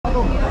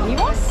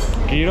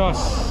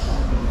Gyros.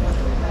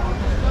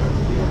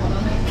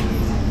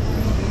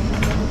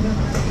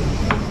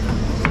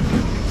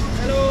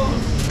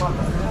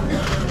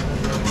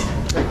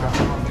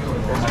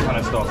 That kind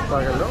of stuff.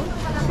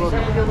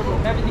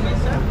 Everything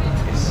is, sir?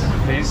 Yes,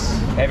 please.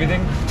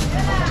 Everything.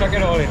 Chuck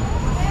it all in.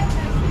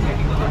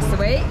 What's the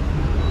weight?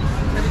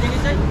 Everything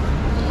inside?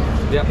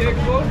 Yeah.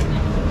 Cake board?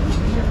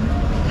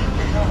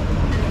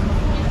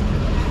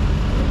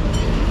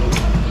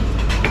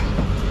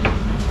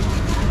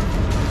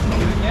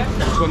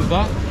 Which one's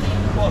that?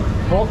 Pork.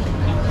 Pork.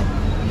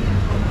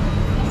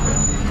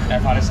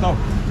 I've had it now.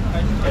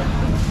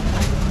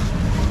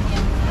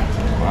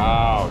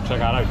 Wow, check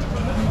that out.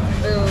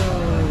 Ooh.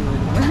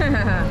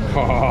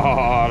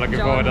 Oh, looking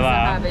forward to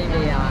that.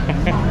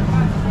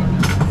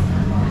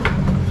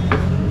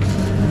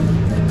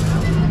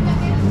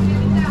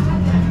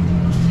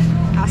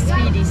 That's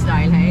foodie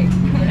style, hey?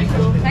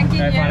 Thank you.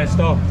 I've had it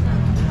now.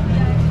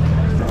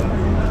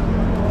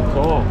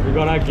 So, we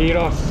got our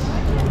gyros.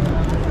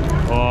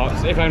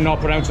 Oh, if I'm not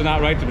pronouncing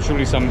that right,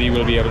 surely somebody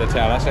will be able to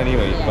tell us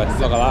anyway. Yeah, but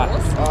look at that.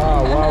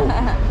 Oh, wow.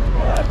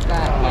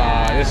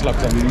 This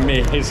looks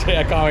amazing.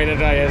 I can't wait to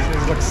try this.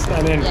 This looks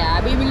stunning.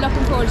 Yeah, we've been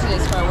looking forward to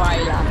this for a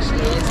while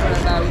actually. It's one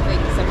of those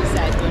things that we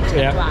said we would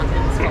take to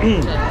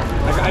Athens.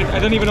 I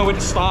don't even know where to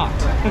start.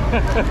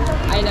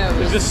 I know.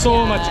 There's just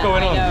so much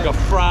going on. You've got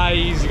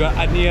fries, you've got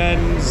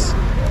onions,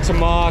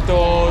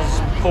 tomatoes,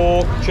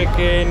 pork,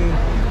 chicken.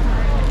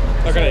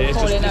 Look at it, it's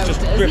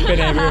just dripping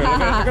everywhere.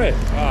 Look at it.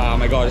 Oh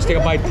my god, let's take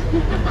a bite.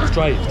 Let's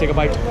try it, let's take a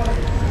bite.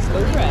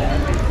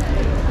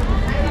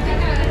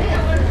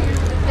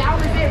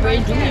 Where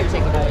do you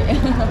take a bite?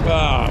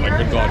 Oh my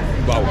good god,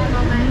 wow.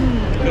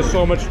 There's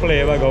so much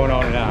flavour going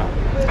on in that.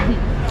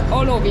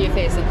 All over your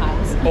face and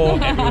hands. All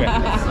everywhere.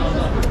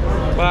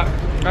 But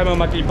I'm a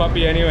mucky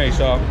puppy anyway,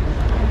 so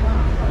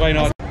why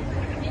not?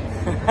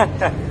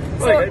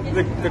 Look,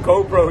 the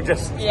GoPro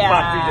just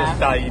battery just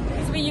died.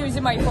 So we're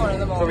using my phone at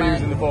the moment. So we're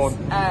using the phone.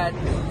 And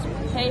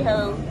hey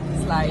ho,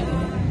 it's like.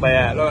 But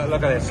yeah,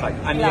 look at this, like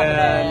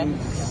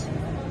onions,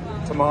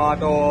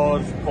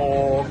 tomatoes,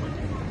 pork,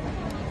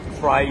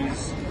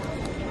 fries.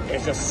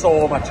 There's just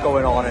so much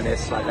going on in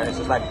this. Like, it's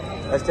just like,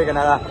 let's take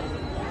another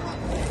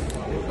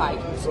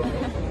bite.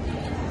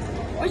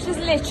 Which is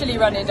literally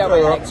running down my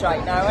legs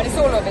right now, and it's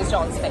all over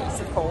John's face,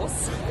 of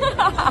course.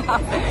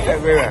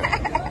 Everywhere.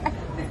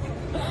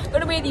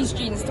 Gonna wear these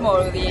jeans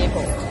tomorrow at the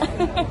airport.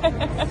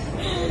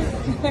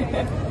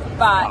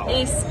 But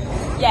it's,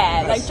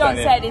 yeah, like John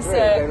said, it's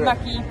a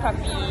mucky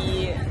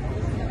puppy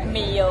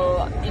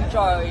meal.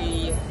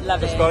 Enjoy,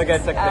 love just it. Gotta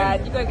get tucked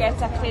in. You gotta get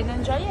tucked in and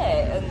enjoy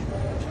it.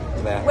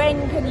 And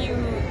when can you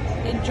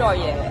enjoy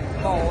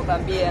it more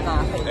than being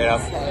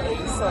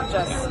Athens? So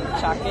just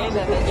chuck in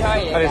and enjoy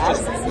it. And it's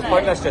just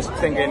pointless just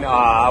thinking,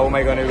 how am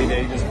I going to read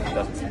it? Just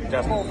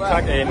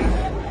chuck in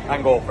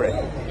and go for it.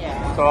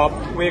 Yeah. So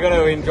we're going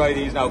to enjoy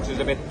these now because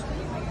it's a bit.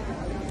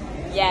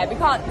 Yeah, we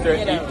can't.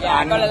 Dirty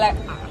gotta let.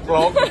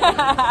 Vlog.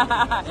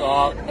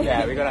 So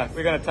yeah,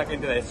 we're gonna tuck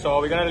into this. So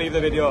we're gonna leave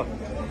the video.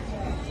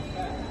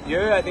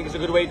 Yeah, I think it's a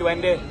good way to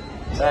end it.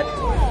 That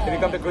if you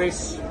come to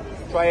Greece,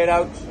 try it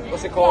out.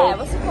 What's it called? Yeah,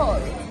 what's it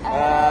called?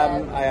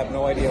 I have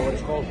no idea what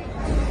it's called.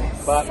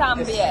 But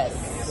Sabbas.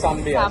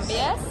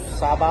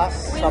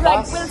 Sabbas.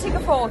 We'll take a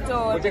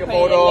photo. We'll take a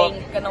photo. photo.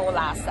 Link and all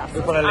that stuff.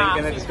 We'll put a link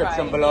in the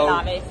description below.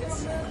 Love it.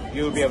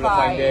 You'll be able to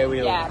find it.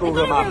 We'll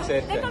Google Maps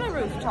it. They've got a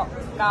rooftop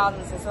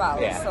gardens as well.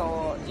 Yeah.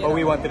 So, but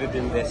we wanted to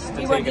do this to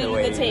take it away. We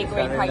wanted the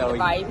takeaway kind of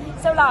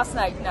vibe. So last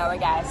night, I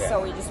guess. Yeah.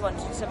 So we just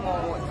wanted to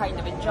more kind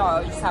of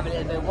enjoy, just have a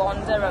little bit of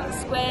wander around the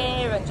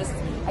square and just,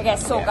 I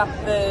guess, soak up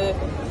the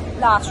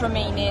last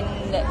remaining,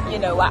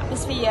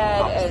 atmosphere.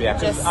 And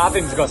just,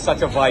 Athens got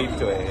such a vibe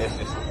to it.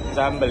 It's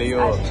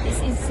unbelievable. It's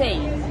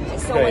insane.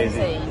 It's so crazy.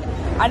 insane.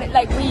 And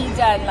we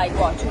done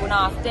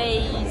 2.5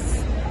 days.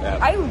 Yeah.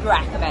 I would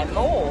recommend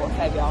more, if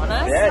I'll be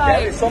honest. Yeah,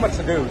 there's so much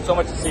to do, so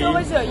much to see. So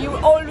much to do. You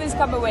always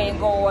come away and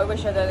go, I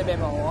wish I'd done a bit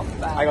more.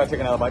 But I gotta take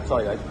another bite,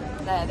 sorry guys.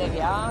 There we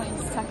are, you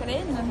just tuck it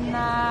in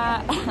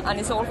and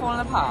it's all falling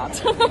apart.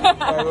 That's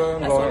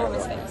all over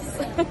his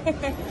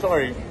face.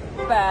 Sorry.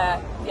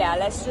 But yeah,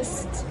 let's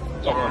just...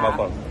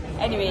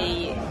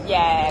 Anyway,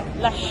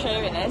 let's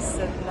sharing this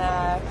and...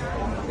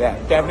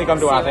 definitely come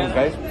to Athens,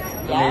 guys.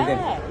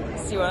 Yeah,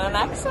 see you on the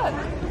next one.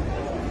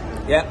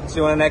 Yeah, see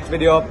you on the next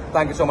video.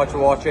 Thank you so much for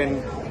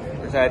watching.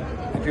 As I said,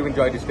 if you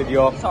enjoyed this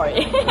video...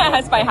 Sorry,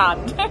 that's my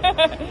hand.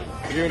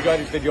 If you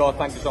enjoyed this video,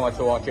 thank you so much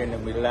for watching,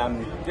 and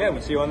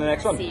we'll see you on the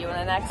next one. See you on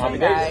the next one,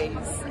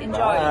 guys.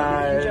 Enjoy.